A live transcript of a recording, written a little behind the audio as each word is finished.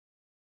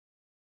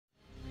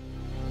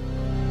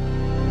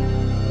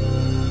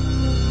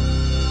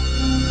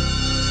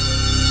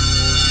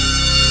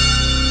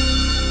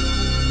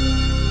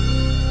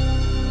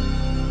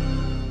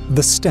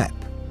The Step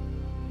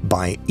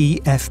by E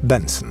F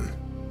Benson.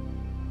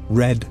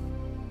 Read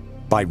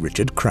by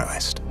Richard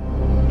Crowest.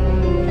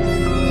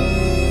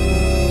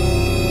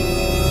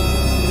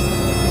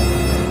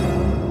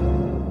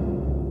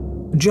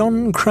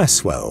 John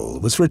Cresswell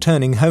was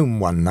returning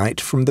home one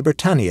night from the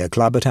Britannia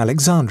Club at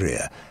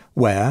Alexandria,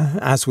 where,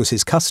 as was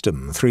his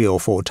custom 3 or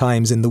 4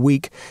 times in the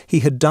week, he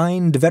had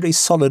dined very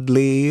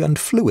solidly and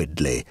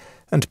fluidly,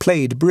 and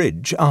played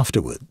bridge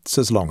afterwards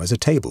as long as a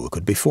table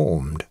could be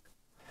formed.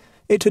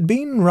 It had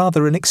been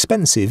rather an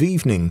expensive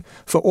evening,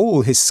 for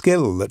all his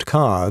skill at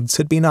cards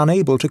had been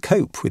unable to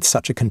cope with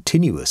such a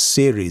continuous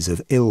series of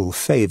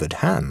ill-favoured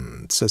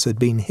hands as had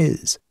been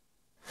his.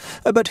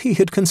 But he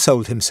had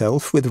consoled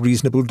himself with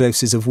reasonable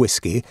doses of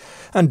whisky,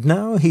 and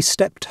now he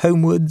stepped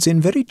homewards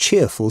in very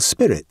cheerful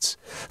spirits,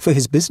 for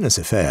his business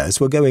affairs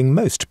were going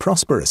most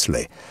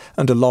prosperously,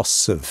 and a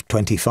loss of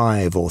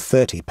 £25 or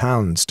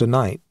 £30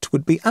 tonight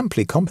would be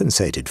amply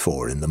compensated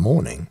for in the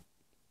morning.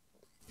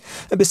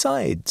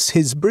 Besides,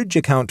 his bridge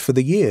account for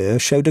the year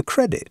showed a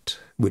credit,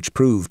 which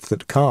proved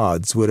that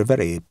cards were a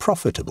very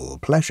profitable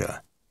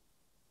pleasure.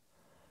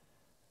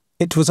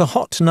 It was a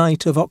hot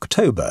night of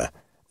October,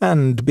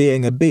 and,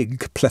 being a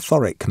big,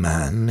 plethoric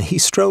man, he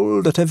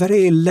strolled at a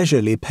very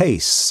leisurely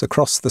pace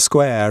across the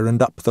square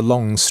and up the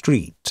long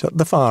street, at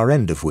the far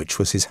end of which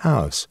was his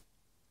house.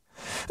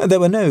 There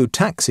were no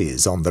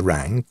taxis on the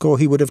rank, or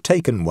he would have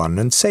taken one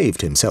and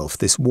saved himself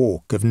this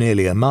walk of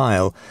nearly a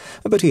mile,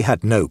 but he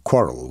had no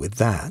quarrel with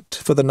that,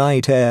 for the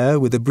night air,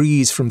 with a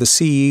breeze from the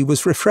sea,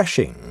 was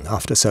refreshing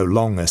after so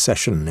long a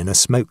session in a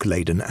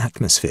smoke-laden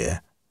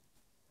atmosphere.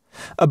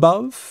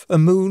 Above, a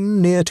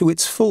moon near to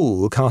its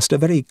full cast a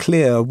very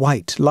clear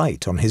white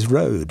light on his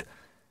road.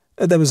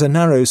 There was a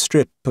narrow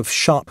strip of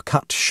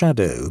sharp-cut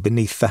shadow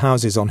beneath the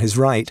houses on his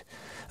right,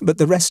 but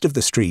the rest of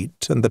the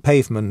street and the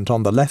pavement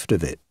on the left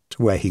of it,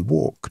 where he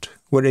walked,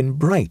 were in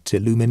bright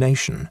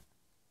illumination.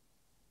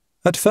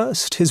 At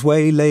first his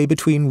way lay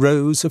between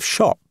rows of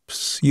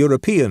shops,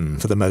 European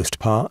for the most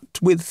part,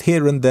 with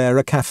here and there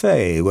a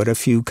café where a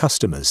few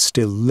customers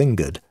still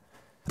lingered.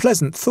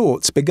 Pleasant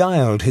thoughts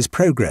beguiled his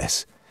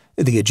progress.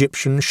 The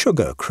Egyptian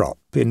sugar crop,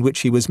 in which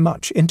he was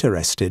much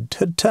interested,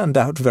 had turned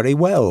out very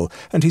well,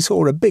 and he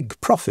saw a big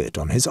profit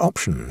on his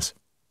options.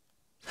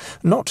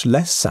 Not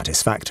less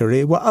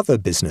satisfactory were other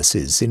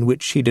businesses in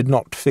which he did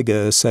not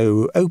figure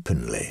so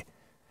openly.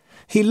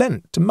 He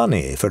lent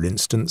money, for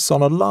instance,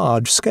 on a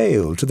large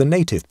scale to the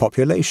native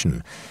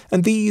population,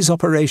 and these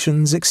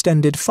operations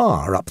extended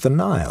far up the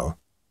Nile.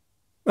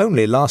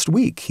 Only last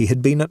week he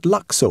had been at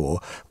Luxor,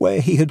 where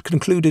he had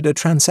concluded a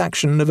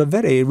transaction of a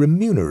very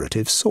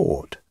remunerative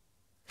sort.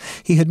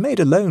 He had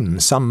made a loan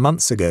some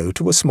months ago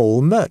to a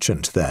small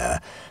merchant there,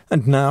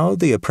 and now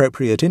the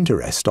appropriate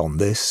interest on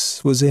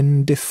this was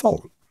in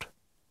default.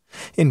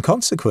 In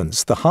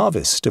consequence, the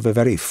harvest of a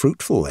very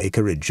fruitful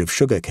acreage of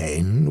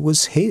sugar-cane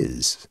was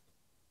his.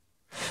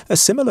 A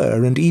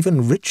similar and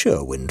even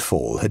richer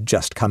windfall had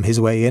just come his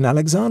way in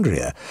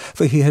Alexandria,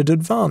 for he had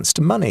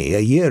advanced money a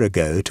year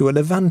ago to a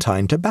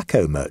Levantine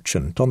tobacco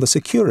merchant on the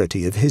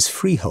security of his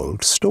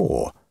freehold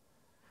store.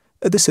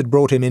 This had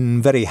brought him in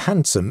very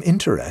handsome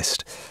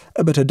interest,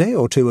 but a day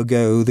or 2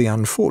 ago the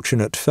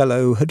unfortunate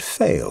fellow had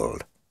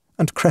failed,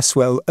 and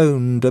Cresswell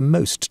owned a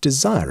most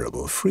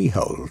desirable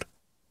freehold.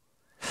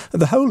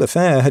 The whole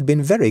affair had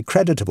been very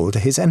creditable to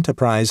his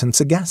enterprise and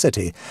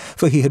sagacity,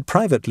 for he had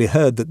privately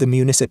heard that the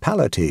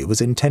municipality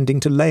was intending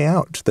to lay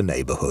out the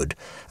neighbourhood,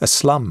 a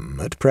slum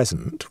at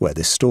present, where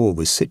this store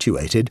was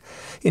situated,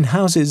 in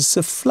houses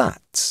of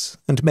flats,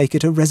 and make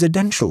it a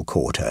residential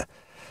quarter,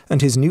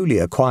 and his newly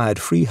acquired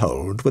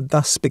freehold would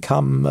thus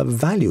become a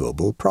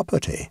valuable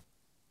property.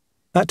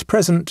 At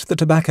present the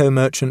tobacco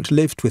merchant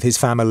lived with his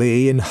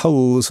family in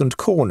holes and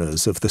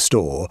corners of the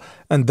store,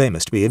 and they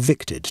must be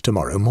evicted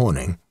tomorrow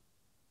morning.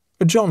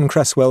 John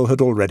Cresswell had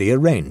already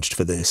arranged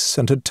for this,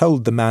 and had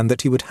told the man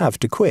that he would have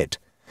to quit.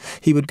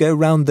 He would go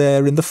round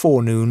there in the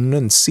forenoon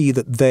and see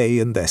that they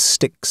and their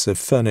sticks of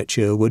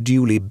furniture were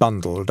duly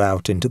bundled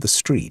out into the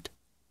street.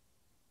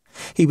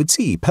 He would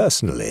see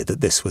personally that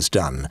this was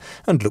done,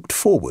 and looked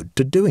forward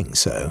to doing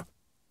so.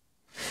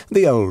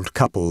 The old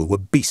couple were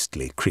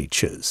beastly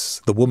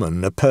creatures, the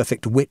woman a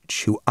perfect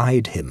witch who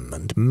eyed him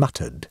and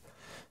muttered.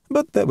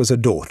 But there was a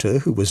daughter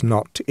who was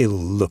not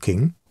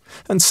ill-looking,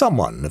 and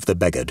someone of the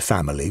beggared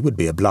family would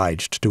be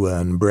obliged to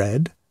earn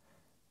bread.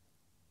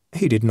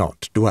 He did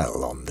not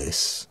dwell on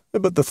this,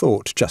 but the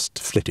thought just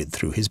flitted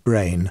through his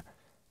brain.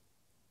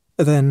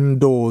 Then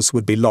doors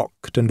would be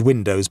locked and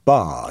windows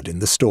barred in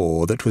the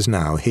store that was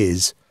now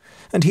his,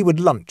 and he would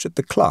lunch at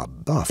the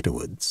club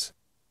afterwards.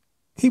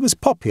 He was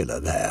popular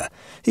there.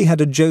 He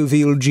had a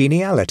jovial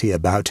geniality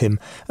about him,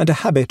 and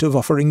a habit of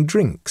offering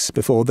drinks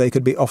before they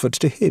could be offered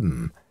to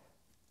him.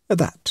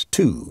 That,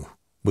 too,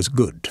 was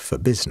good for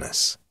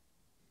business.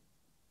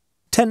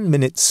 10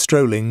 minutes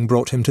strolling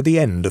brought him to the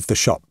end of the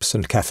shops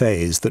and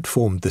cafes that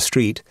formed the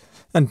street,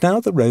 and now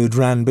the road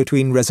ran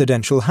between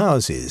residential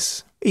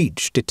houses,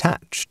 each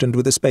detached and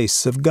with a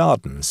space of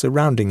garden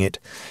surrounding it,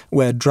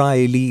 where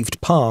dry-leaved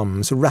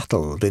palms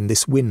rattled in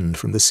this wind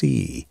from the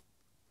sea.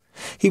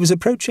 He was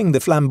approaching the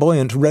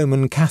flamboyant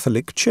Roman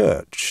Catholic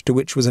church, to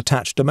which was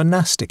attached a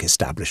monastic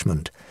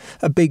establishment,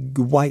 a big,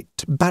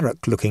 white,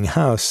 barrack-looking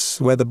house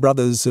where the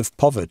Brothers of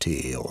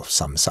Poverty, or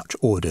some such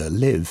order,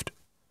 lived.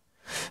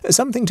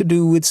 Something to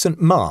do with St.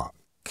 Mark,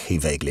 he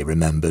vaguely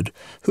remembered,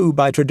 who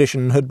by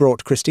tradition had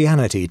brought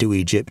Christianity to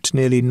Egypt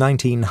nearly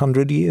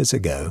 1900 years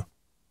ago.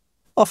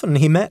 Often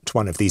he met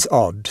one of these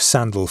odd,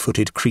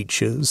 sandal-footed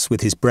creatures,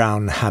 with his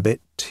brown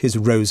habit, his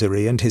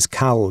rosary and his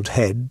cowled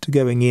head,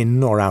 going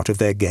in or out of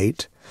their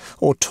gate,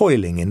 or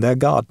toiling in their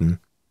garden.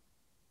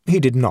 He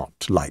did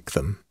not like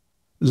them.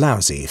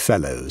 Lousy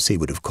fellows, he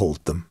would have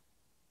called them.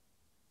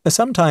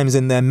 Sometimes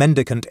in their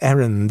mendicant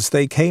errands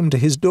they came to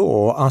his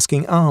door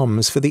asking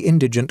alms for the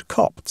indigent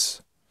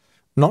Copts.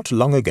 Not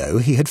long ago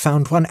he had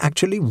found one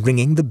actually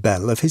ringing the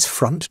bell of his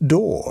front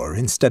door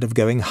instead of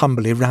going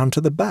humbly round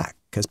to the back,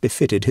 as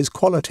befitted his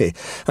quality,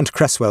 and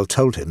Cresswell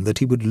told him that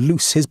he would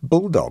loose his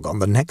bulldog on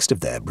the next of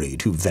their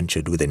breed who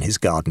ventured within his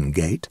garden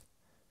gate.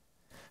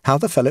 How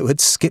the fellow had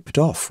skipped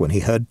off when he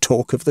heard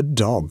talk of the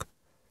dog!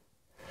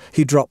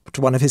 He dropped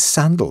one of his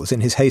sandals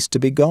in his haste to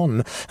be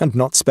gone, and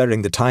not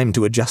sparing the time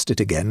to adjust it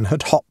again,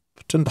 had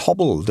hopped and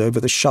hobbled over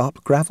the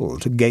sharp gravel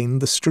to gain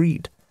the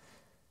street.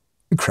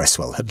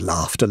 Cresswell had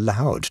laughed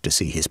aloud to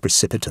see his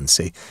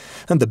precipitancy,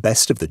 and the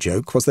best of the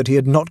joke was that he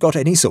had not got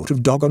any sort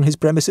of dog on his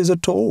premises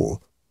at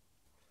all.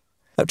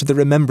 At the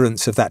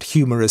remembrance of that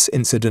humorous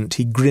incident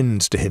he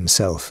grinned to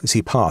himself as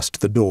he passed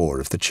the door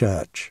of the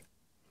church.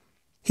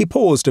 He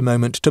paused a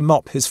moment to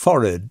mop his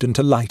forehead and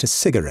to light a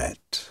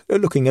cigarette,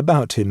 looking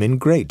about him in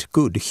great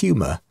good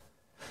humour.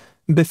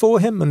 Before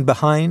him and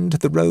behind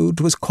the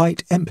road was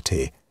quite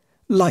empty.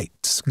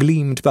 Lights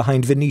gleamed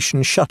behind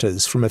Venetian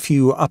shutters from a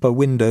few upper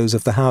windows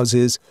of the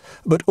houses,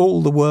 but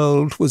all the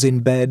world was in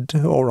bed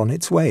or on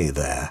its way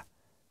there.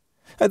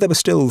 There were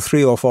still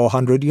 300 or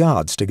 400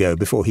 yards to go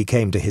before he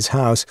came to his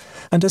house,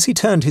 and as he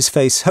turned his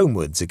face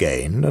homewards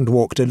again and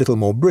walked a little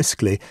more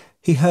briskly,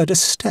 he heard a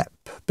step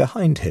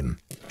behind him,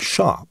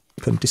 sharp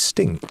and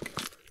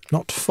distinct,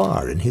 not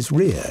far in his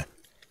rear.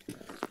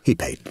 He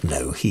paid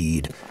no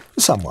heed.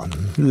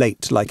 Someone,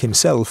 late like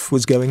himself,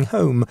 was going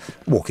home,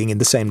 walking in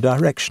the same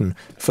direction,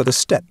 for the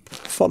step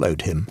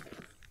followed him.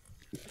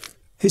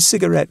 His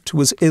cigarette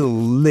was ill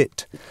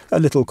lit. A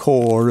little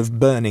core of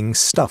burning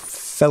stuff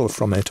fell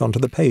from it onto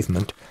the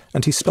pavement,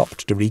 and he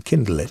stopped to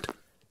rekindle it.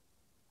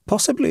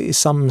 Possibly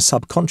some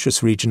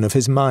subconscious region of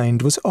his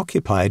mind was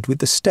occupied with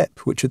the step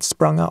which had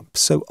sprung up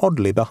so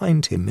oddly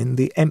behind him in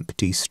the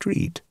empty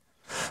street.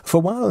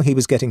 For while he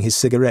was getting his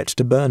cigarette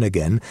to burn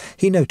again,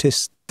 he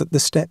noticed that the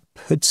step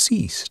had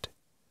ceased.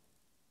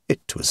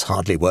 It was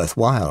hardly worth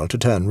while to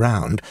turn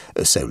round,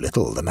 so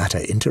little the matter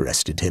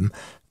interested him,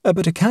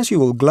 but a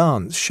casual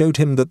glance showed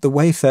him that the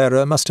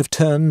wayfarer must have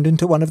turned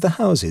into one of the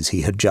houses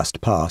he had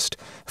just passed,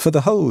 for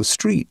the whole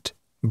street,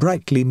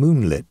 brightly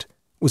moonlit,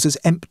 was as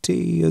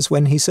empty as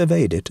when he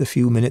surveyed it a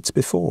few minutes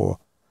before.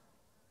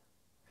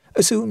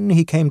 Soon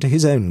he came to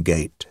his own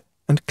gate,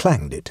 and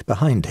clanged it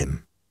behind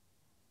him.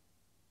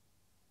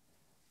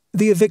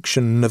 The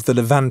eviction of the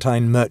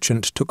Levantine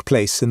merchant took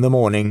place in the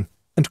morning,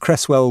 and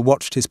Cresswell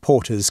watched his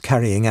porters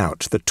carrying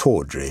out the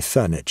tawdry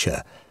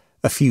furniture.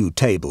 A few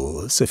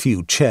tables, a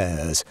few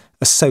chairs,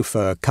 a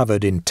sofa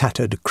covered in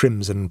tattered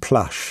crimson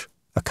plush,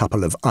 a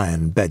couple of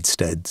iron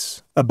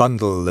bedsteads, a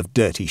bundle of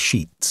dirty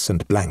sheets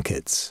and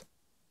blankets.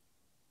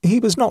 He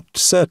was not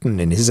certain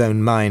in his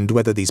own mind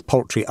whether these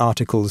paltry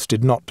articles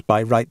did not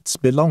by rights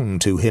belong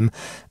to him,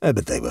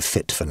 but they were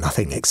fit for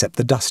nothing except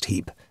the dust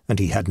heap, and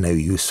he had no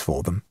use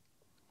for them.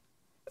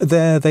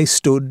 There they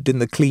stood in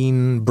the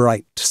clean,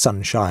 bright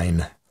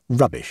sunshine,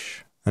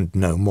 rubbish and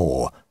no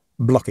more,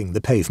 blocking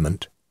the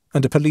pavement,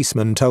 and a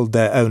policeman told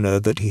their owner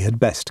that he had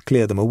best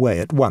clear them away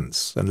at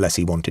once unless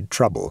he wanted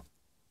trouble.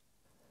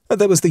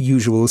 There was the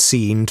usual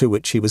scene to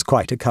which he was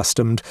quite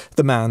accustomed,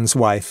 the man's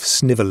wife,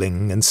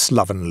 snivelling and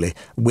slovenly,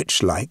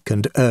 witch-like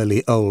and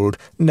early old,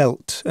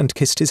 knelt and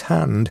kissed his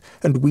hand,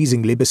 and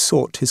wheezingly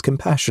besought his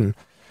compassion.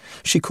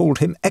 She called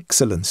him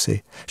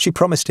Excellency. She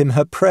promised him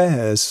her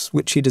prayers,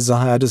 which he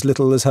desired as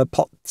little as her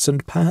pots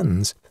and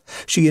pans.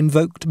 She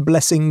invoked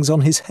blessings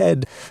on his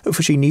head,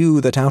 for she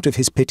knew that out of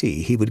his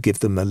pity he would give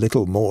them a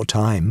little more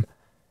time.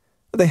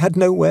 They had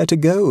nowhere to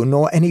go,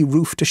 nor any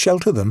roof to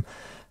shelter them.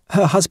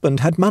 Her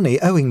husband had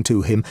money owing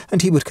to him,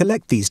 and he would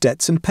collect these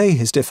debts and pay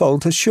his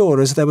default as sure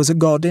as there was a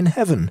God in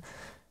heaven.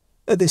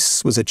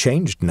 This was a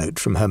changed note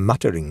from her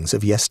mutterings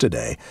of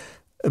yesterday,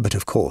 but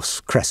of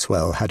course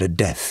Cresswell had a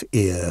deaf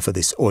ear for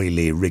this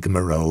oily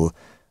rigmarole,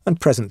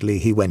 and presently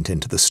he went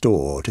into the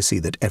store to see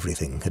that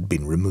everything had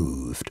been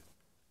removed.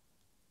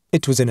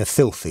 It was in a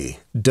filthy,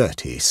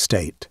 dirty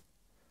state.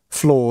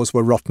 Floors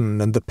were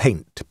rotten and the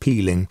paint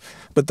peeling,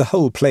 but the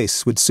whole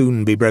place would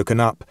soon be broken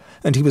up,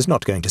 and he was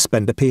not going to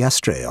spend a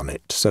piastre on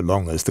it so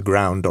long as the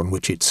ground on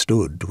which it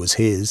stood was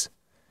his.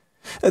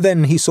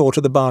 Then he saw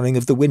to the barring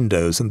of the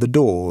windows and the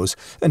doors,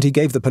 and he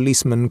gave the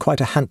policeman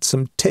quite a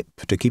handsome tip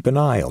to keep an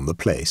eye on the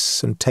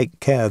place and take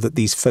care that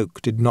these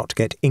folk did not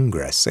get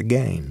ingress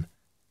again.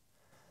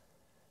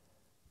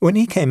 When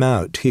he came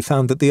out, he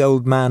found that the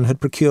old man had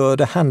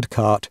procured a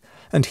handcart,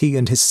 and he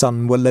and his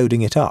son were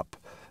loading it up.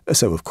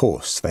 So, of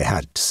course, they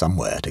had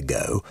somewhere to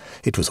go.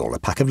 It was all a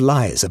pack of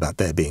lies about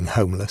their being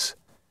homeless.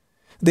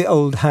 The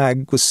old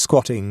hag was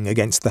squatting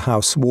against the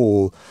house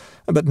wall,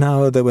 but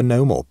now there were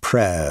no more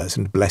prayers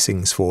and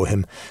blessings for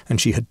him,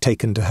 and she had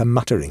taken to her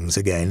mutterings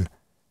again.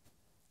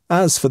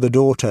 As for the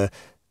daughter,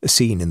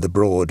 seen in the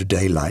broad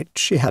daylight,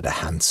 she had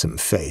a handsome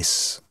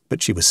face,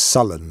 but she was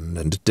sullen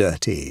and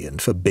dirty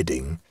and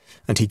forbidding,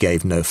 and he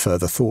gave no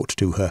further thought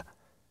to her.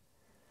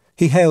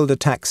 He hailed a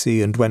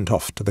taxi and went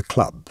off to the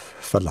club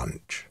for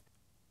lunch.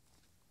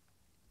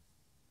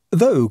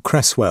 Though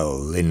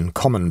Cresswell, in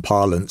common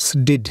parlance,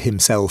 did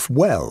himself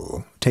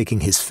well,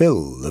 taking his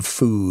fill of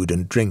food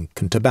and drink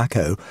and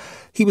tobacco,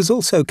 he was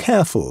also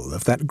careful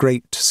of that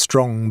great,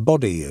 strong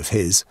body of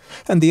his,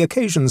 and the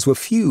occasions were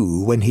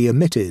few when he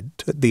omitted,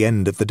 at the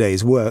end of the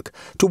day's work,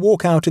 to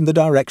walk out in the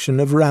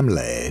direction of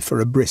Ramleh for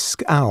a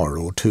brisk hour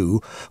or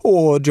two,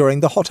 or,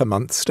 during the hotter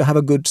months, to have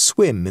a good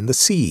swim in the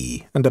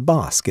sea and a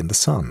bask in the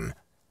sun.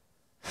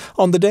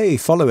 On the day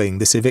following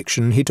this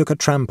eviction he took a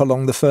tramp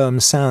along the firm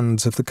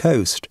sands of the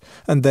coast,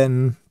 and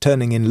then,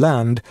 turning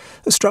inland,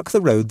 struck the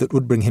road that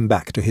would bring him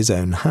back to his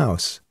own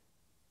house.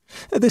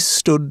 This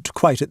stood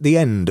quite at the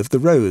end of the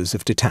rows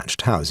of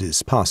detached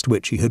houses past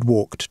which he had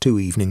walked 2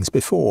 evenings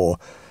before.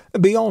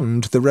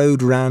 Beyond, the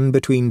road ran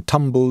between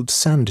tumbled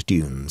sand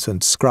dunes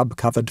and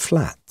scrub-covered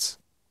flats.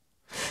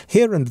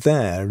 Here and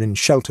there, in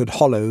sheltered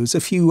hollows,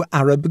 a few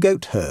Arab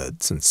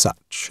goat-herds and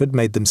such had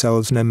made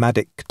themselves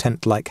nomadic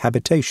tent-like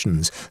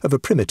habitations of a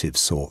primitive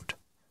sort.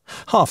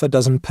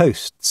 6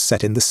 posts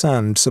set in the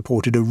sand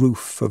supported a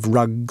roof of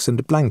rugs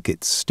and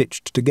blankets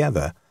stitched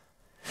together.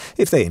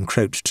 If they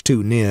encroached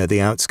too near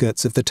the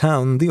outskirts of the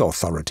town, the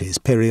authorities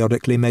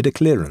periodically made a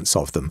clearance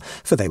of them,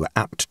 for they were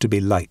apt to be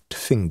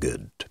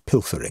light-fingered,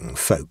 pilfering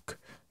folk,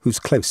 whose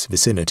close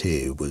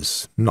vicinity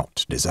was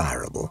not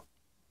desirable.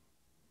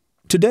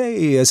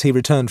 Today, as he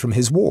returned from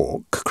his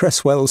walk,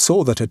 Cresswell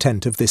saw that a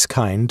tent of this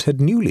kind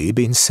had newly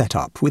been set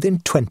up within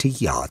 20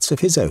 yards of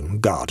his own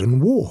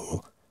garden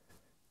wall.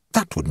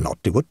 That would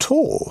not do at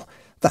all.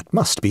 That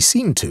must be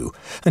seen to,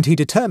 and he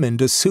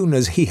determined as soon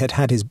as he had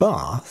had his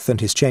bath and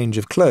his change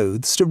of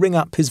clothes to ring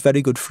up his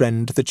very good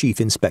friend the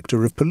Chief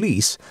Inspector of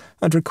Police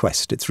and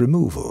request its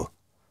removal.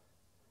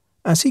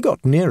 As he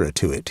got nearer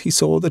to it, he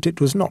saw that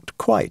it was not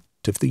quite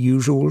of the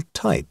usual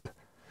type.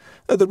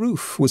 The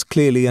roof was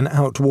clearly an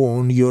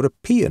outworn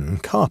European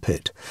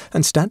carpet,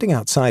 and standing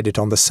outside it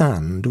on the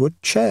sand were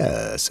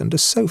chairs and a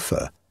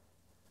sofa.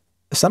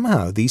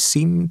 Somehow these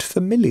seemed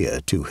familiar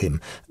to him,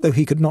 though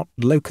he could not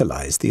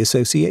localize the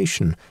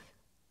association.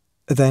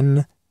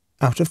 Then,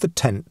 out of the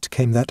tent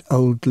came that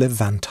old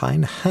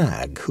Levantine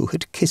hag who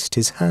had kissed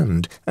his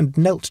hand and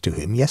knelt to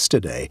him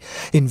yesterday,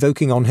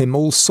 invoking on him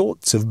all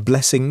sorts of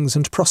blessings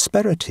and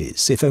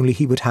prosperities, if only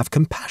he would have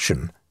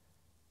compassion.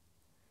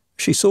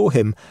 She saw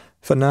him,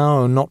 for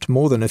now not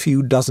more than a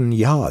few dozen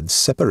yards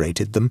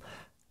separated them,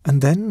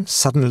 and then,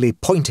 suddenly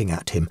pointing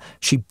at him,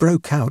 she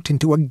broke out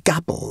into a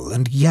gabble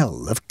and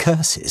yell of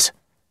curses.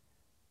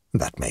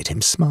 That made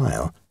him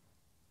smile.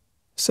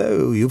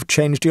 "So you've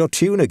changed your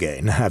tune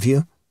again, have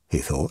you?" he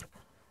thought.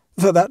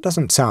 "For that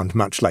doesn't sound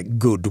much like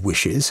good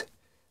wishes.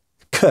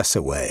 Curse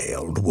away,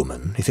 old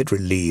woman, if it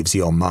relieves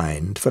your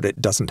mind, for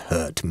it doesn't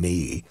hurt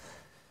me.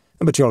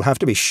 But you'll have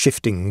to be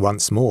shifting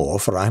once more,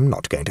 for I'm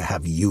not going to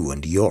have you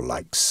and your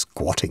like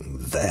squatting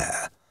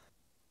there."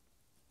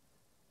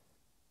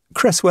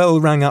 Cresswell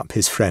rang up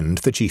his friend,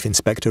 the Chief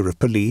Inspector of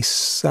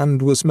Police,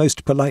 and was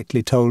most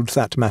politely told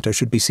that matter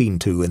should be seen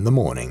to in the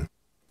morning.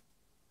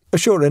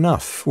 Sure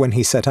enough, when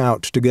he set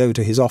out to go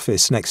to his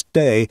office next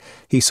day,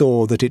 he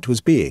saw that it was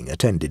being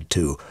attended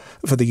to,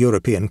 for the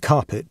European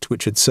carpet,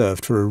 which had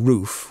served for a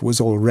roof, was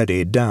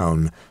already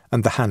down,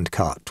 and the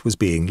handcart was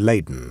being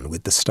laden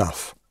with the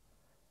stuff.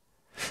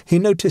 He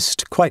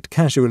noticed quite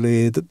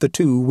casually that the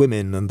 2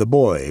 women and the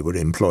boy were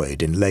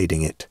employed in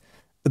lading it.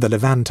 The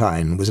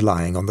Levantine was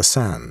lying on the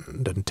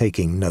sand and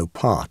taking no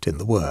part in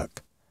the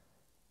work.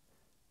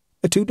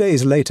 2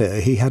 days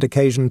later he had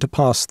occasion to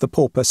pass the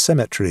pauper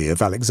cemetery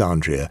of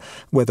Alexandria,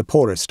 where the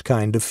poorest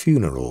kind of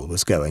funeral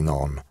was going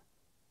on.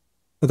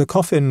 The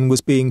coffin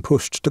was being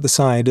pushed to the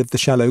side of the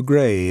shallow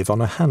grave on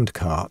a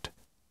handcart.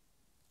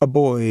 A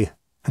boy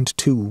and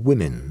 2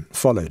 women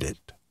followed it.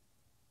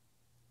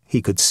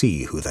 He could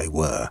see who they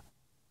were.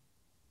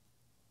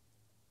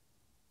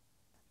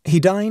 He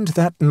dined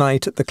that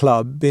night at the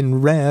club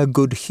in rare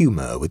good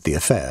humour with the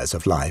affairs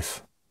of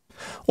life.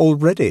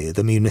 Already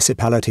the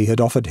municipality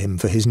had offered him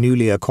for his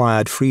newly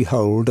acquired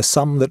freehold a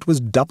sum that was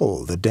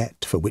double the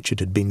debt for which it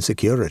had been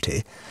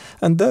security,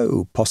 and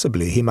though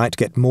possibly he might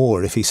get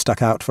more if he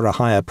stuck out for a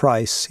higher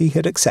price, he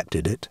had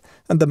accepted it,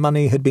 and the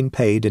money had been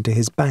paid into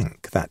his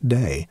bank that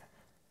day.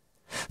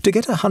 To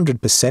get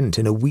 100%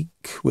 in a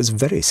week was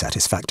very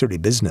satisfactory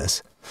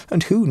business,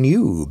 and who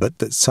knew but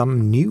that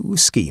some new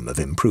scheme of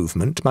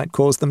improvement might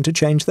cause them to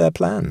change their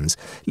plans,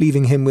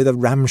 leaving him with a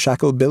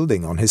ramshackle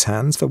building on his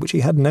hands for which he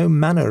had no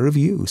manner of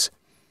use.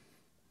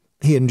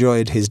 He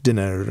enjoyed his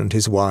dinner and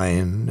his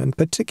wine, and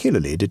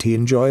particularly did he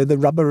enjoy the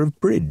rubber of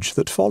bridge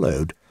that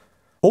followed.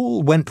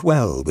 All went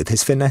well with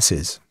his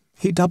finesses.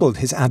 He doubled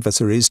his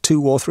adversaries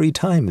 2 or 3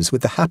 times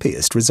with the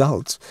happiest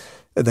results.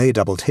 They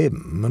doubled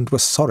him, and were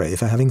sorry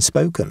for having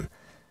spoken.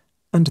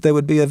 And there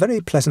would be a very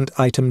pleasant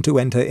item to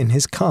enter in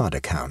his card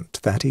account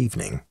that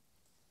evening.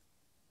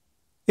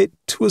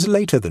 It was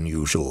later than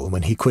usual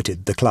when he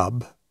quitted the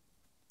club.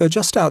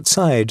 Just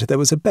outside there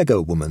was a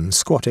beggar woman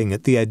squatting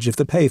at the edge of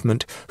the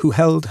pavement, who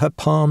held her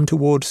palm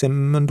towards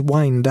him and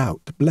whined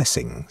out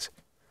blessings.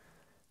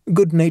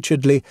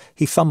 Good-naturedly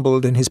he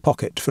fumbled in his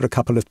pocket for a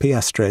couple of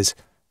piastres,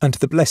 and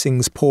the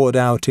blessings poured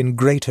out in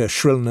greater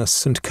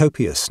shrillness and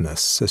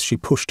copiousness as she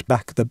pushed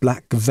back the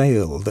black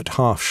veil that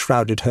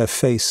half-shrouded her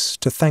face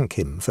to thank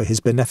him for his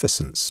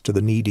beneficence to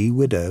the needy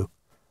widow.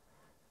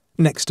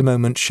 Next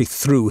moment she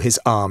threw his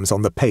arms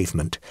on the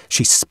pavement,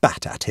 she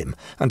spat at him,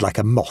 and like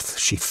a moth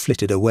she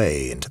flitted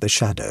away into the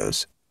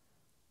shadows.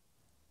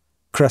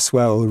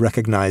 Cresswell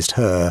recognized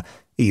her,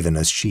 even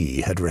as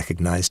she had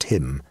recognized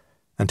him,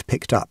 and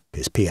picked up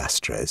his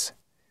piastres.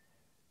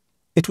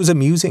 It was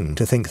amusing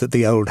to think that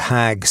the old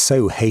hag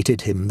so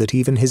hated him that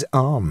even his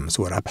arms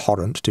were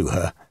abhorrent to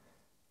her.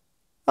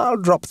 "I'll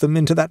drop them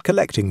into that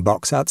collecting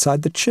box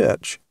outside the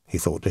church," he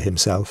thought to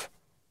himself.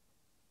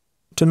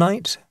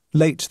 Tonight,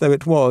 late though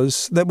it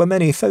was, there were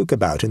many folk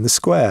about in the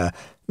square,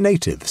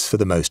 natives for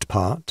the most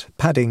part,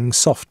 padding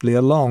softly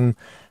along,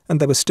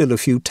 and there were still a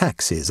few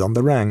taxis on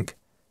the rank.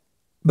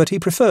 But he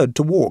preferred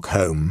to walk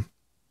home,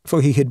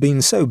 for he had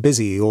been so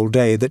busy all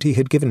day that he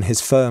had given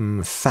his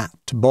firm, fat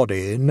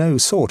body no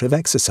sort of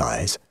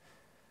exercise.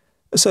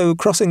 So,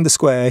 crossing the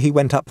square, he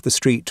went up the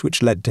street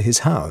which led to his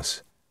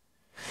house.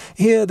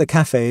 Here the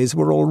cafes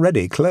were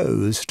already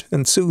closed,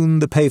 and soon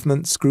the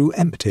pavements grew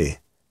empty.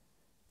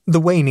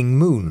 The waning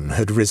moon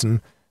had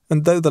risen,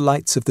 and though the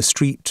lights of the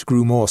street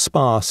grew more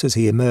sparse as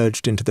he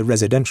emerged into the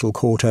residential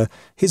quarter,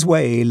 his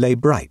way lay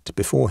bright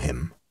before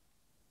him.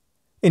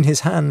 In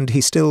his hand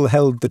he still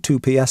held the 2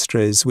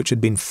 piastres which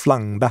had been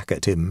flung back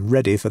at him,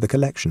 ready for the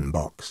collection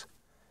box.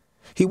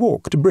 He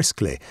walked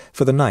briskly,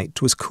 for the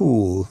night was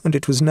cool, and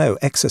it was no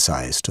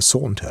exercise to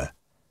saunter.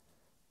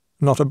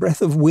 Not a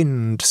breath of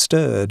wind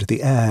stirred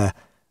the air,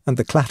 and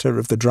the clatter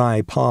of the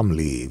dry palm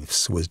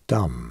leaves was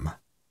dumb.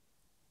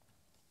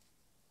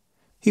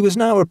 He was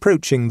now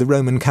approaching the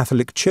Roman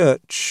Catholic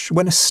Church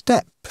when a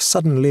step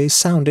suddenly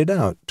sounded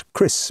out,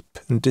 crisp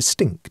and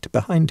distinct,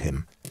 behind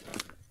him.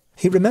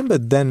 He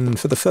remembered then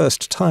for the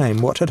first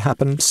time what had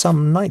happened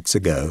some nights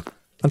ago,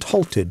 and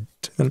halted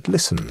and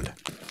listened.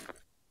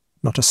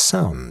 Not a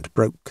sound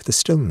broke the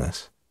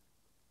stillness.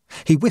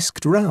 He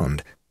whisked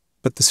round,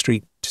 but the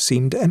street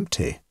seemed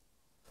empty.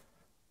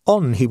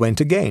 On he went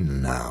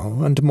again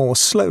now, and more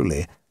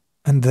slowly,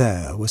 and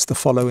there was the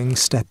following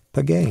step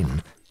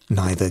again,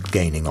 neither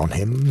gaining on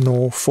him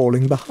nor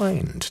falling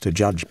behind, to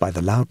judge by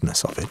the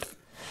loudness of it.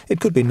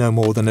 It could be no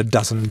more than a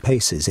dozen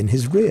paces in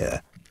his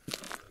rear.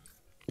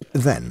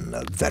 Then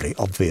a very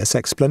obvious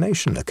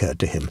explanation occurred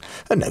to him,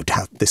 and no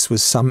doubt this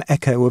was some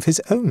echo of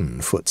his own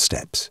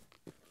footsteps.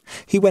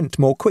 He went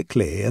more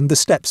quickly, and the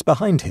steps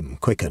behind him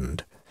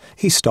quickened.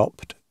 He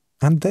stopped,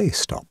 and they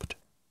stopped.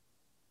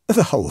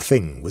 The whole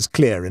thing was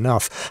clear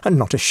enough, and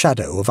not a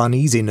shadow of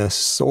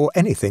uneasiness or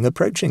anything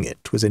approaching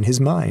it was in his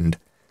mind.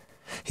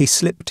 He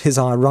slipped his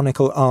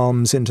ironical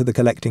arms into the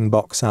collecting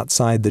box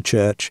outside the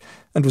church,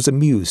 and was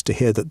amused to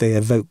hear that they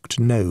evoked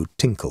no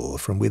tinkle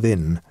from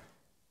within.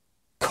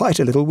 "Quite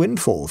a little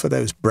windfall for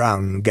those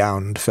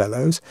brown-gowned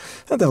fellows,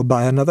 and they'll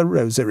buy another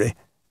rosary,"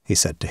 he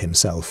said to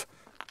himself,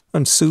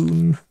 and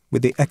soon,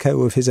 with the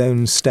echo of his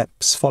own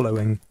steps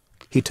following,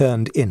 he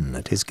turned in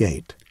at his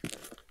gate.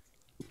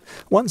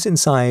 Once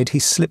inside, he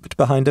slipped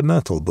behind a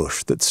myrtle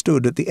bush that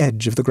stood at the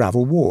edge of the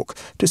gravel walk,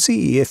 to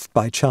see if,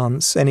 by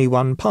chance,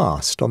 anyone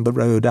passed on the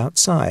road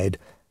outside.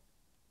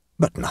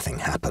 But nothing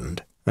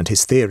happened, and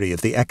his theory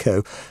of the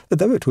echo,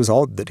 though it was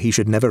odd that he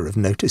should never have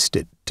noticed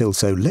it till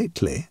so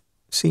lately,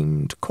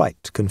 seemed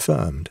quite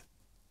confirmed.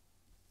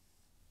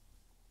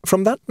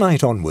 From that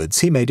night onwards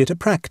he made it a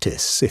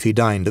practice, if he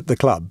dined at the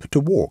club, to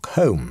walk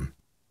home.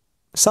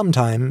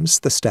 Sometimes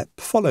the step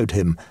followed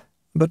him,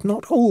 but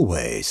not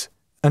always,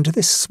 and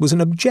this was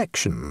an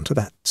objection to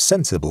that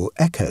sensible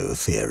echo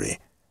theory.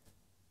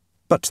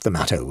 But the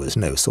matter was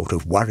no sort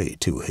of worry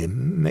to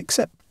him,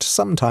 except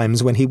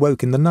sometimes when he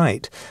woke in the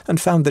night and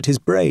found that his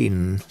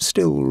brain,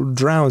 still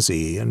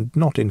drowsy and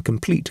not in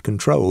complete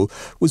control,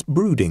 was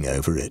brooding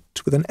over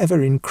it with an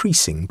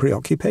ever-increasing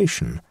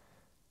preoccupation.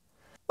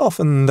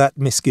 Often that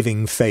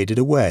misgiving faded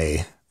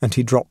away, and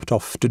he dropped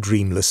off to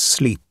dreamless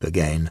sleep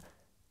again.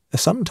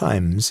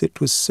 Sometimes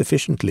it was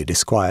sufficiently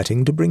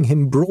disquieting to bring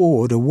him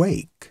broad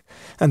awake,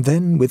 and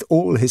then, with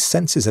all his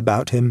senses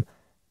about him,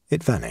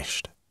 it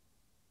vanished.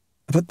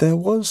 But there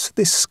was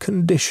this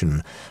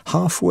condition,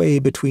 halfway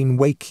between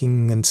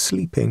waking and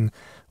sleeping,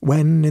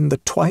 when, in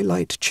the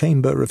twilight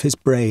chamber of his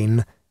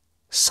brain,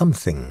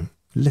 something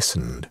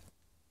listened,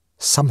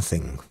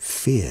 something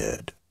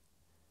feared.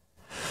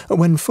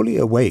 When fully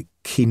awake,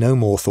 he no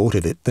more thought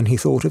of it than he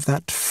thought of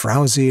that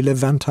frowsy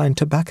Levantine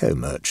tobacco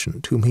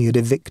merchant whom he had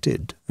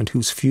evicted and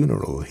whose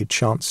funeral he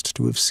chanced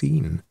to have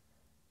seen.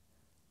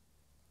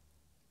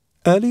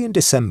 Early in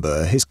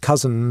December, his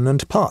cousin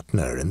and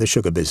partner in the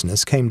sugar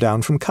business came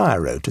down from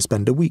Cairo to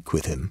spend a week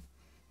with him.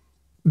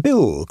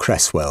 Bill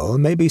Cresswell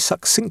may be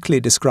succinctly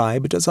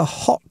described as a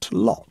hot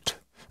lot,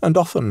 and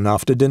often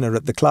after dinner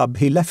at the club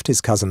he left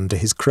his cousin to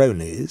his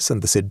cronies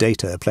and the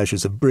sedater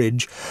pleasures of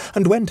bridge,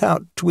 and went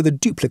out with a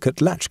duplicate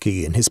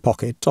latchkey in his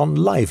pocket on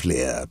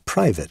livelier,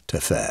 private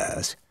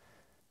affairs.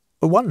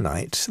 One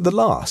night, the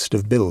last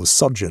of Bill's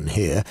sojourn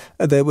here,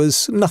 there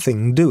was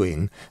nothing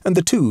doing, and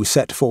the two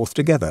set forth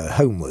together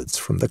homewards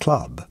from the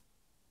club.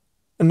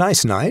 "A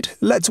nice night,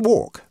 let's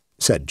walk,"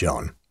 said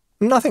John.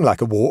 "Nothing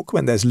like a walk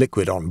when there's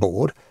liquid on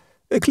board.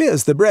 It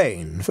clears the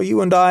brain, for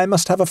you and I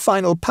must have a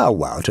final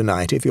powwow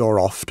tonight if you're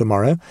off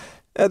tomorrow.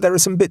 There are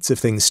some bits of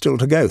things still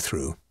to go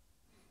through."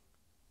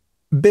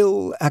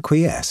 Bill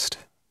acquiesced.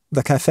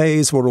 The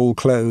cafes were all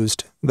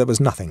closed. There was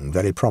nothing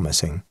very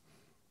promising.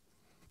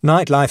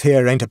 "Nightlife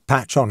here ain't a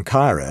patch on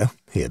Cairo,"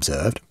 he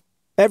observed.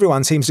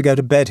 "Everyone seems to go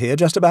to bed here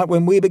just about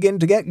when we begin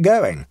to get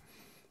going.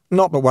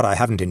 Not but what I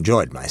haven't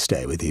enjoyed my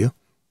stay with you.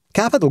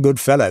 Capital good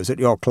fellows at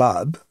your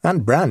club,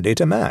 and brandy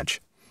to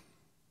match."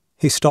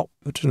 He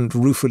stopped and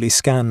ruefully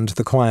scanned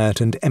the quiet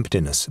and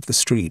emptiness of the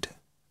street.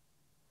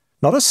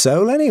 "Not a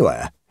soul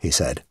anywhere," he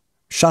said.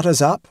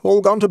 "Shutters up, all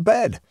gone to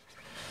bed.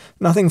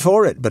 Nothing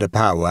for it but a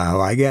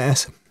powwow, I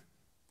guess."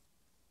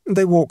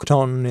 They walked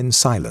on in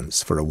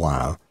silence for a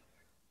while.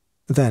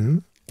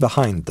 Then,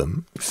 behind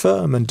them,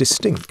 firm and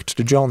distinct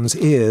to John's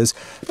ears,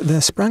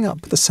 there sprang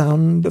up the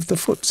sound of the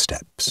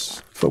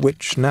footsteps, for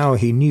which now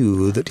he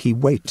knew that he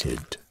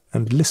waited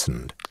and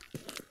listened.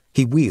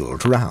 He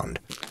wheeled round.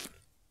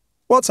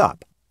 "What's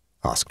up?"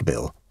 asked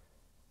Bill.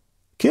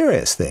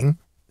 "Curious thing,"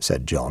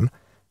 said John.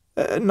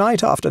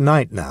 "Night after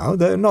night now,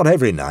 though not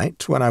every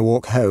night, when I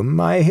walk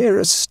home, I hear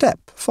a step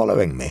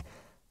following me.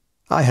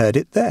 I heard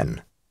it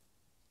then."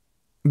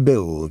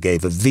 Bill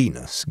gave a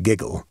vinous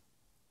giggle.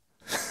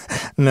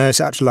 "No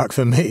such luck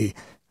for me,"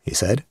 he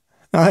said.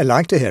 "I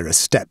like to hear a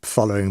step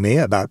following me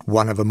about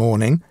 1 of a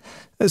morning.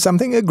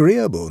 Something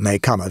agreeable may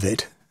come of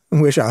it.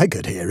 Wish I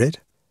could hear it."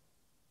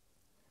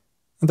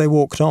 They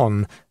walked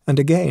on, and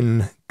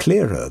again,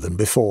 clearer than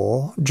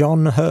before,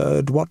 John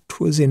heard what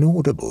was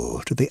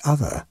inaudible to the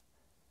other.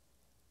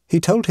 He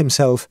told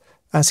himself,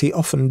 as he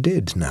often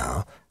did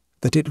now,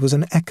 that it was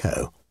an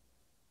echo.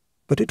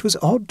 But it was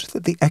odd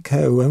that the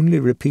echo only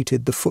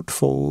repeated the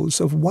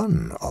footfalls of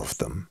one of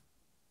them.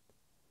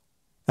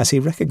 As he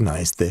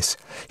recognized this,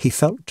 he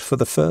felt for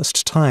the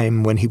first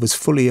time when he was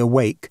fully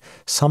awake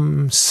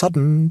some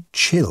sudden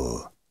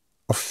chill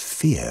of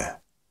fear.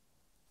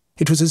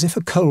 It was as if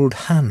a cold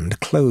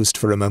hand closed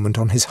for a moment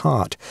on his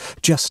heart,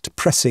 just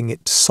pressing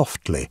it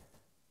softly,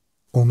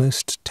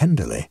 almost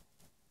tenderly.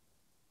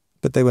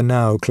 But they were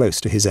now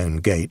close to his own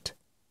gate,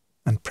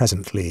 and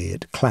presently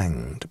it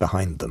clanged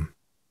behind them.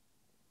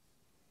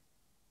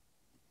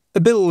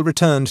 Bill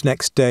returned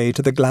next day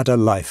to the gladder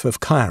life of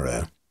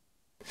Cairo.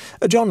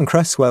 John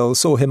Cresswell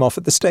saw him off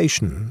at the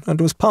station,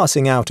 and was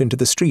passing out into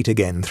the street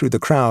again through the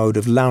crowd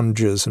of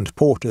loungers and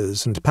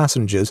porters and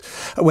passengers,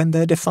 when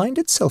there defined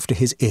itself to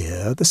his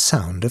ear the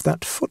sound of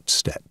that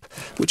footstep,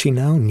 which he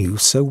now knew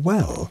so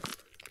well.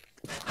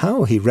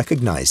 How he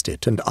recognized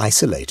it and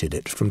isolated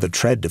it from the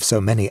tread of so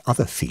many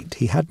other feet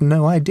he had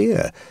no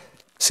idea.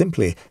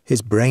 Simply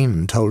his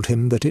brain told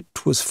him that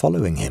it was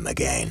following him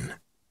again.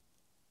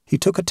 He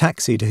took a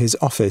taxi to his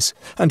office,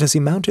 and as he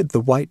mounted the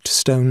white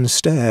stone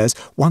stairs,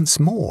 once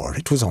more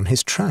it was on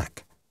his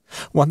track.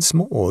 Once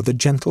more the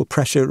gentle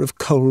pressure of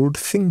cold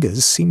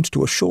fingers seemed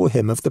to assure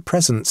him of the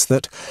presence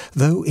that,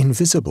 though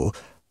invisible,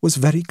 was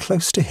very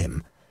close to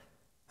him.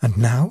 And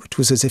now it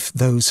was as if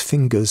those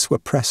fingers were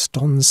pressed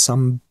on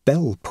some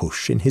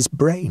bell-push in his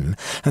brain,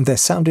 and there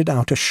sounded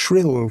out a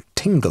shrill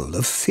tingle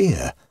of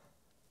fear.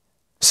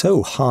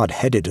 So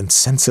hard-headed and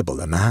sensible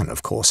a man,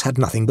 of course, had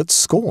nothing but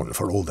scorn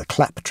for all the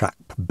claptrap,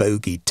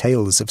 bogey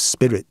tales of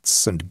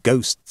spirits and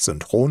ghosts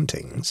and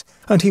hauntings,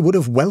 and he would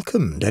have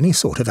welcomed any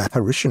sort of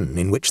apparition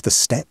in which the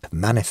step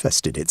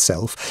manifested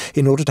itself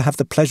in order to have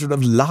the pleasure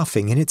of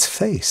laughing in its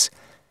face.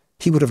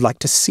 He would have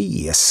liked to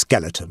see a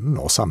skeleton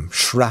or some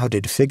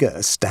shrouded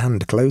figure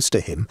stand close to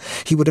him.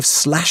 He would have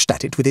slashed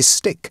at it with his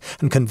stick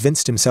and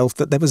convinced himself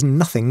that there was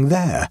nothing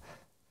there.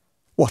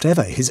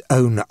 Whatever his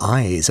own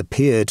eyes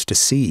appeared to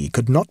see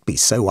could not be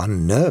so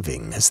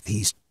unnerving as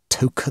these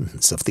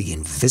tokens of the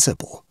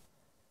invisible.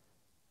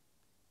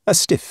 A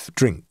stiff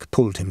drink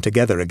pulled him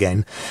together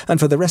again, and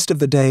for the rest of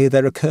the day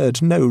there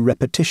occurred no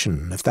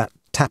repetition of that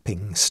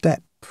tapping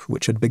step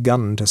which had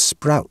begun to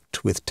sprout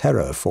with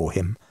terror for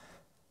him.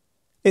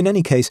 In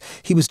any case,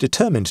 he was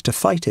determined to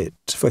fight it,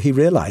 for he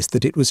realized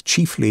that it was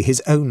chiefly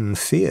his own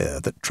fear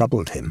that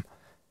troubled him.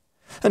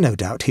 No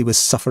doubt he was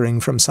suffering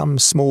from some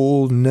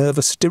small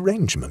nervous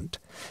derangement.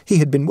 He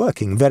had been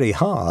working very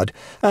hard,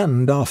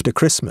 and after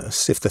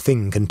Christmas, if the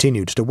thing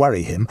continued to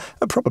worry him,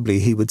 probably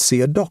he would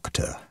see a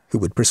doctor, who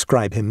would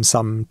prescribe him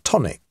some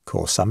tonic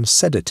or some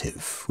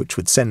sedative which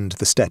would send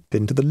the step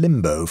into the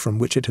limbo from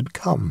which it had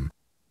come.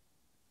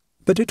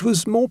 But it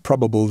was more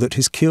probable that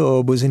his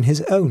cure was in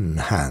his own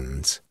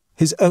hands.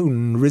 His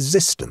own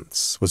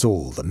resistance was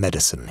all the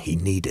medicine he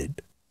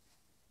needed.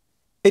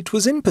 It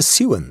was in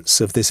pursuance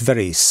of this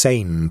very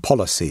sane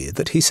policy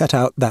that he set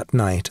out that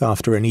night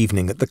after an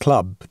evening at the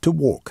club to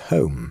walk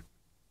home.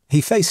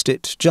 He faced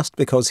it just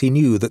because he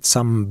knew that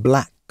some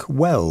black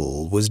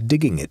well was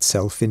digging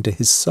itself into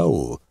his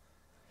soul.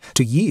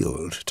 To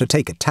yield, to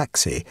take a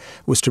taxi,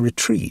 was to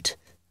retreat,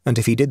 and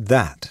if he did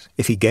that,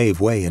 if he gave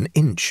way an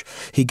inch,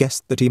 he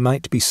guessed that he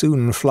might be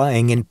soon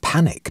flying in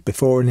panic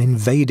before an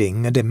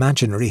invading and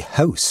imaginary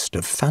host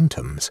of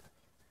phantoms.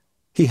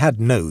 He had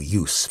no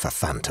use for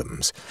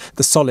phantoms.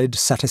 The solid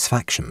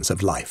satisfactions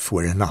of life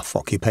were enough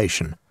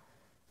occupation.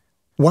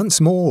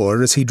 Once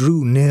more, as he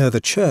drew near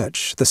the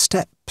church, the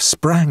step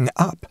sprang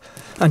up,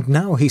 and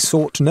now he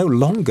sought no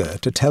longer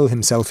to tell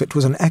himself it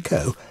was an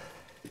echo.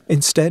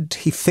 Instead,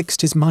 he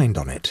fixed his mind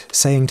on it,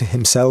 saying to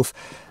himself,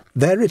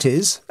 "There it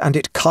is, and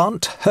it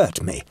can't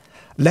hurt me.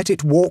 Let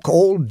it walk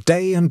all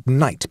day and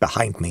night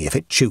behind me if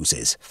it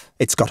chooses.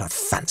 It's got a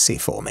fancy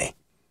for me."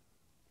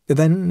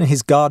 Then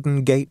his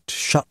garden gate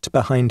shut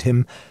behind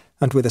him,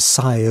 and with a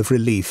sigh of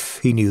relief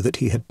he knew that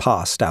he had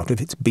passed out of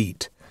its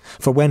beat,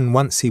 for when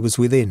once he was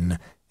within,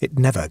 it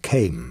never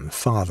came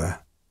farther.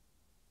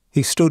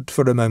 He stood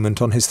for a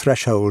moment on his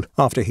threshold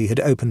after he had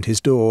opened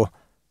his door,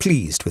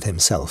 pleased with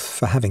himself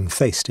for having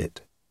faced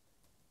it.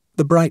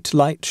 The bright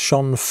light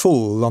shone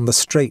full on the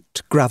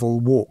straight gravel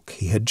walk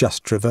he had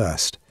just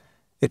traversed.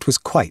 It was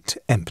quite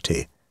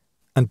empty,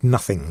 and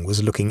nothing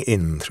was looking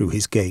in through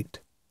his gate.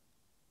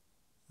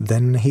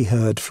 Then he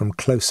heard from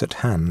close at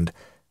hand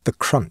the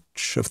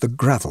crunch of the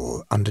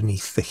gravel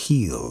underneath the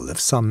heel of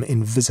some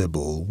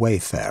invisible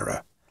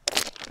wayfarer.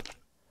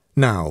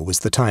 Now was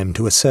the time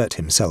to assert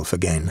himself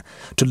again,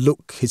 to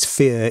look his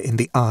fear in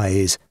the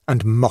eyes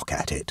and mock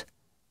at it.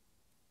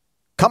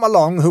 "Come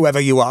along, whoever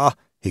you are,"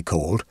 he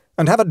called,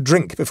 "and have a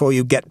drink before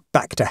you get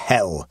back to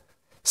hell.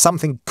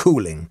 Something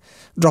cooling.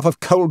 Drop of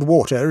cold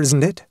water,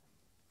 isn't it?"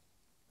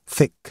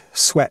 Thick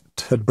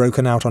sweat had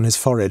broken out on his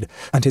forehead,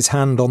 and his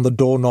hand on the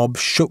doorknob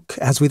shook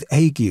as with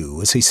ague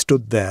as he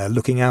stood there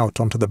looking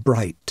out onto the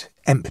bright,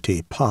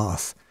 empty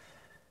path.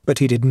 But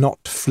he did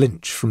not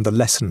flinch from the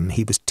lesson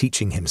he was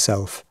teaching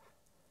himself.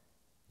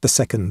 The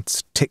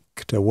seconds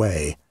ticked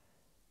away.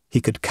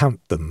 He could count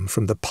them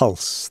from the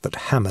pulse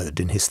that hammered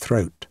in his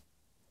throat.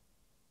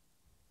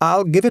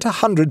 "I'll give it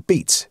 100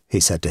 beats," he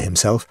said to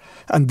himself,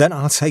 "and then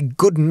I'll say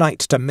good night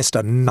to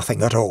Mr.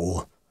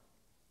 Nothing-at-all."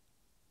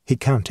 He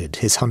counted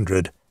his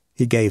 100.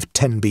 He gave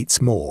 10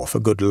 beats more for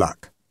good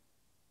luck.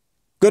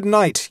 "Good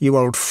night, you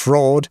old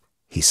fraud,"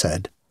 he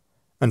said,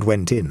 and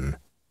went in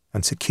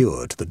and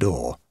secured the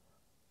door.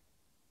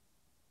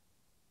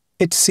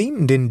 It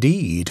seemed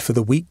indeed for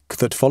the week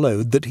that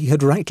followed that he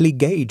had rightly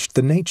gauged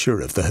the nature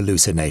of the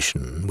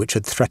hallucination which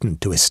had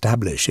threatened to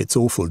establish its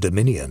awful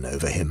dominion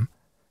over him.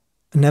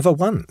 Never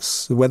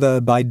once, whether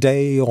by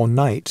day or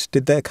night,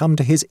 did there come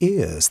to his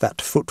ears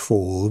that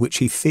footfall which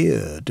he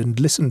feared and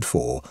listened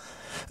for,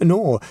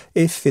 nor,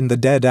 if in the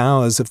dead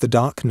hours of the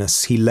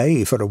darkness he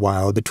lay for a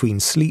while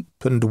between sleep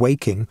and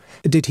waking,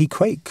 did he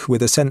quake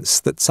with a sense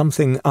that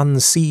something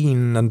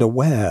unseen and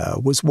aware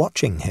was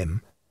watching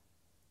him.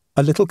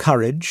 A little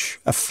courage,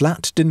 a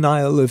flat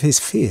denial of his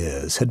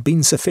fears, had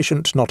been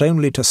sufficient not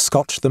only to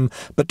scotch them,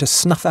 but to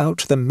snuff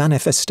out the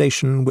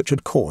manifestation which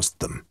had caused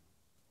them.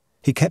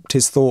 He kept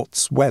his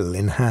thoughts well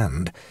in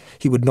hand.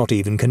 He would not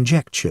even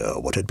conjecture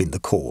what had been the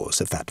cause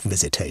of that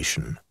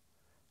visitation.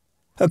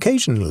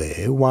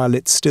 Occasionally, while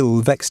it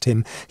still vexed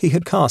him, he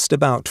had cast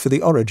about for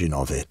the origin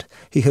of it.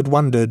 He had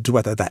wondered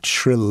whether that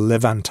shrill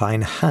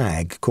Levantine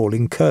hag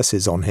calling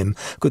curses on him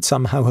could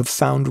somehow have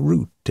found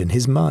root in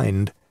his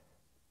mind.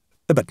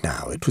 But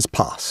now it was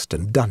past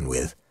and done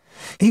with.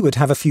 He would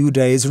have a few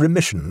days'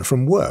 remission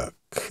from work,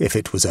 if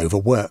it was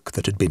overwork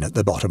that had been at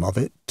the bottom of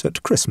it,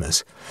 at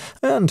Christmas,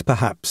 and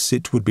perhaps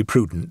it would be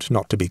prudent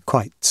not to be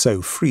quite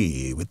so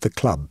free with the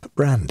club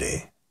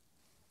brandy.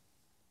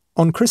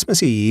 On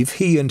Christmas Eve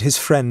he and his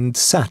friend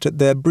sat at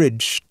their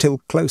bridge till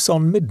close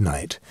on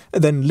midnight,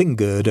 then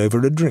lingered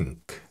over a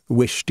drink,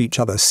 wished each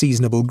other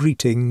seasonable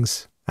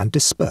greetings, and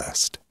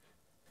dispersed.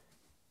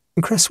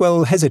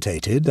 Cresswell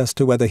hesitated as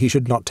to whether he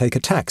should not take a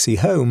taxi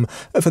home,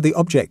 for the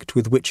object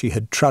with which he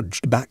had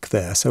trudged back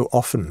there so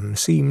often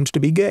seemed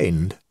to be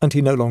gained, and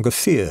he no longer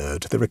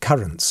feared the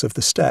recurrence of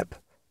the step.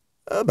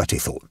 But he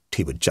thought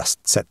he would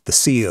just set the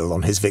seal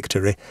on his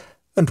victory,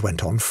 and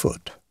went on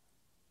foot.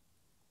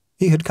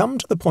 He had come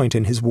to the point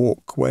in his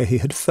walk where he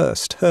had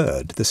first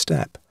heard the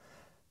step.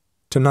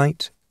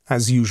 Tonight,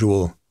 as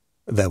usual,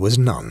 there was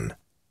none,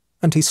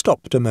 and he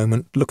stopped a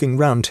moment looking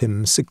round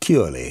him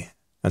securely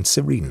and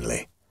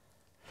serenely.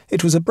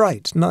 It was a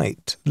bright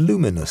night,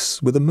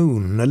 luminous, with a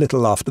moon a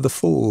little after the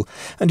full,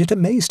 and it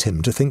amazed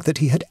him to think that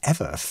he had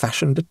ever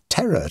fashioned a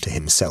terror to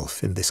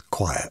himself in this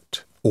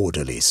quiet,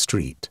 orderly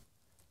street.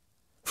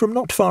 From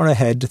not far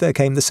ahead there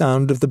came the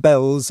sound of the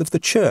bells of the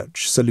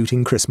church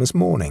saluting Christmas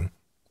morning.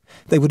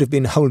 They would have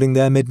been holding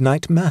their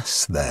midnight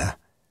mass there.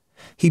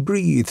 He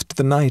breathed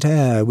the night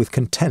air with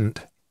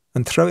content,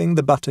 and throwing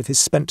the butt of his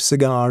spent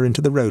cigar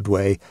into the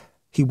roadway,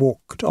 he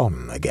walked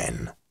on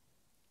again.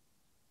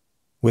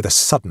 With a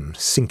sudden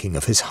sinking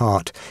of his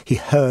heart, he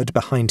heard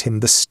behind him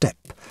the step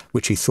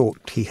which he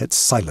thought he had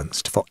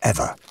silenced for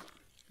ever.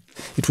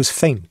 It was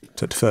faint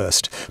at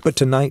first, but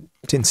tonight,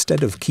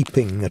 instead of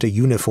keeping at a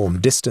uniform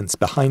distance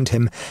behind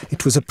him,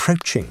 it was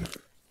approaching.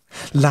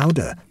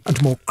 Louder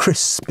and more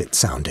crisp it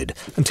sounded,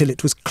 until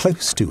it was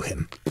close to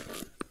him.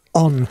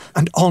 On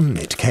and on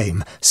it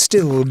came,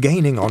 still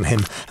gaining on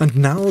him, and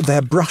now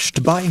there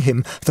brushed by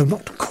him, though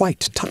not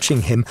quite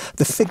touching him,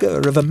 the figure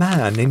of a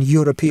man in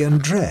European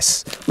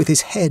dress, with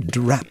his head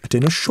wrapped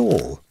in a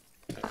shawl.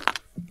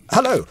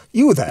 "Hello,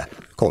 you there,"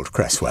 called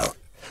Cresswell.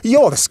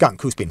 "You're the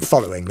skunk who's been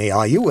following me,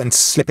 are you, and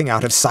slipping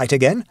out of sight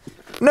again?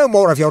 No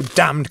more of your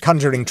damned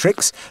conjuring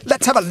tricks.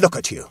 Let's have a look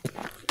at you."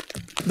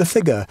 The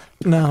figure,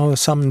 now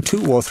some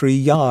 2 or 3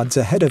 yards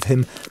ahead of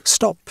him,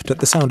 stopped at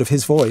the sound of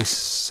his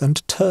voice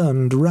and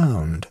turned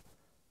round.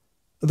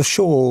 The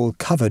shawl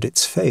covered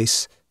its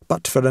face,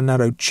 but for a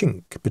narrow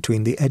chink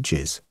between the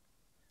edges.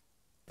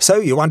 "So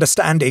you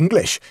understand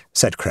English,"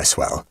 said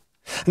Cresswell.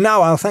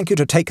 "Now I'll thank you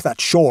to take that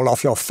shawl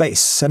off your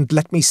face and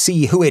let me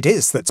see who it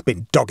is that's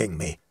been dogging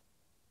me."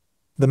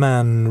 The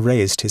man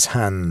raised his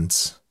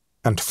hands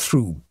and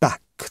threw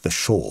back the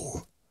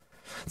shawl.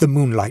 The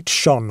moonlight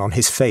shone on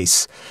his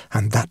face,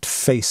 and that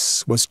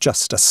face was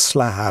just a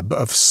slab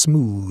of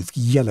smooth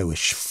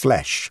yellowish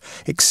flesh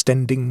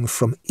extending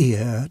from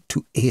ear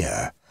to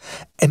ear,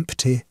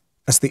 empty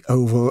as the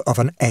oval of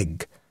an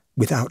egg,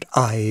 without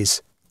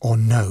eyes or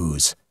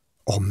nose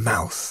or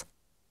mouth.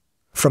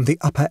 From the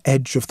upper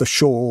edge of the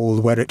shawl,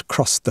 where it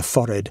crossed the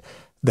forehead,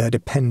 there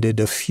depended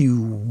a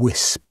few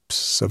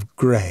wisps of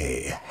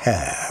grey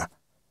hair.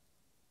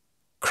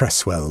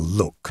 Cresswell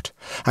looked,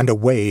 and a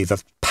wave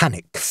of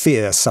panic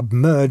fear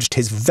submerged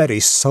his very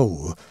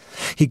soul.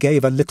 He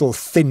gave a little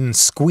thin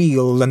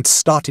squeal and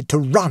started to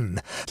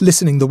run,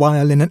 listening the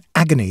while in an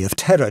agony of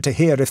terror to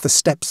hear if the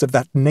steps of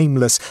that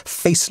nameless,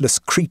 faceless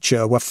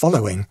creature were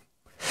following.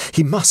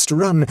 He must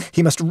run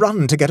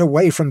to get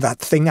away from that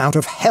thing out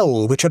of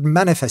hell which had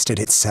manifested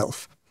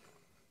itself.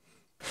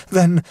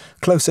 Then,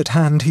 close at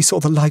hand, he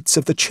saw the lights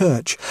of the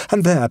church,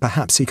 and there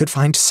perhaps he could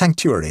find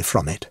sanctuary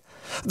from it.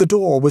 The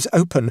door was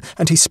open,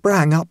 and he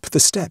sprang up the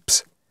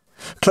steps.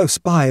 Close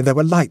by there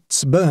were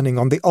lights burning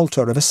on the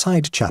altar of a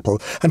side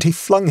chapel, and he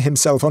flung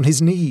himself on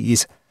his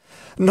knees.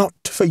 Not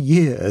for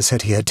years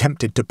had he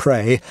attempted to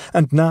pray,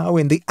 and now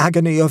in the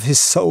agony of his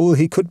soul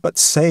he could but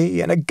say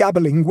in a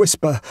gabbling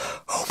whisper,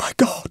 "Oh my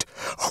God!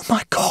 Oh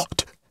my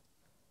God!"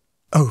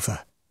 Over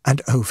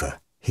and over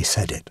he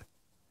said it.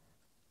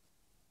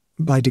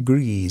 By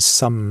degrees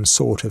some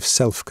sort of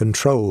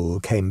self-control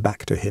came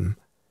back to him.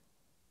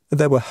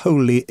 There were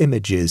holy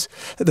images,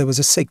 there was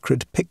a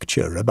sacred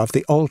picture above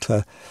the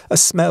altar, a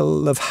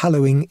smell of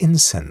hallowing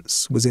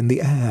incense was in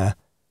the air.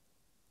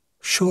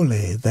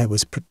 Surely there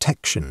was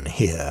protection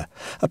here,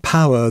 a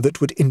power that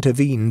would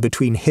intervene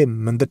between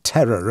him and the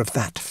terror of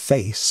that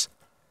face.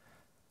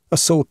 A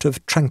sort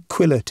of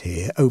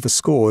tranquillity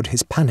overscored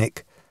his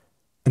panic,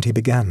 and he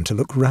began to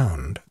look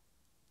round.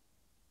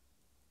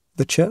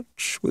 The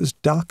church was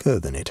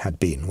darker than it had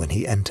been when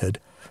he entered,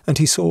 and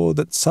he saw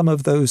that some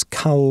of those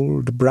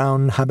cowled,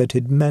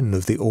 brown-habited men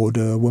of the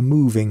order were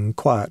moving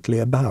quietly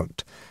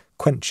about,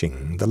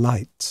 quenching the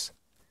lights.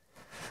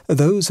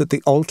 Those at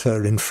the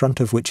altar in front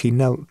of which he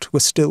knelt were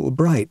still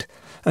bright,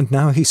 and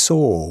now he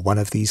saw one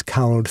of these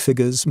cowled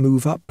figures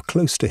move up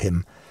close to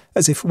him,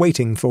 as if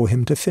waiting for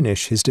him to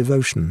finish his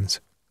devotions.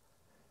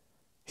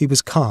 He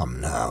was calm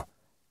now.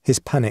 His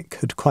panic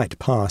had quite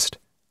passed,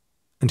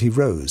 and he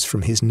rose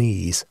from his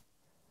knees.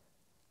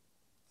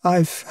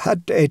 "I've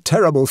had a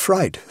terrible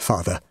fright,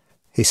 Father,"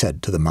 he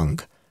said to the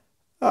monk.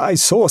 "I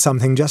saw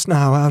something just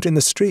now out in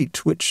the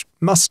street which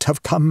must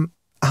have come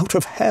out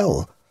of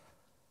hell."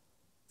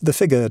 The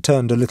figure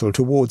turned a little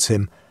towards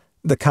him.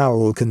 The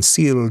cowl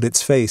concealed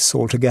its face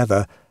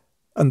altogether,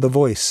 and the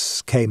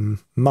voice came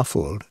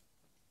muffled.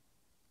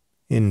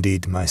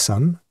 "Indeed, my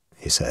son,"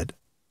 he said.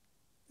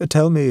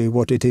 "Tell me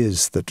what it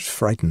is that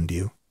frightened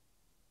you."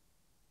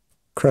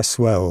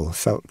 Cresswell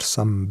felt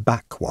some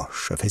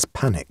backwash of his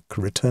panic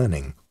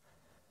returning.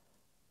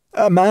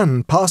 "A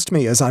man passed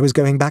me as I was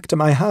going back to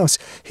my house,"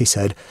 he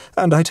said,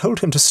 "and I told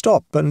him to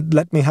stop and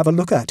let me have a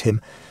look at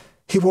him.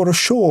 He wore a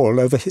shawl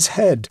over his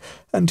head,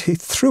 and he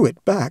threw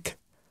it back.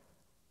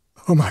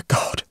 Oh, my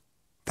God,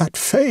 that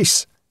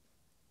face!"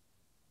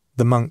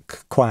 The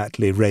monk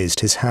quietly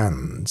raised his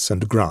hands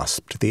and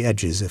grasped the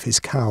edges of his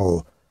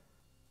cowl.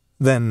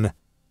 Then,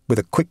 with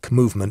a quick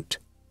movement,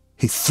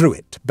 he threw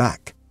it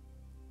back.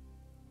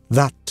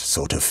 "That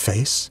sort of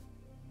face,"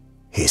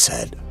 he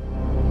said.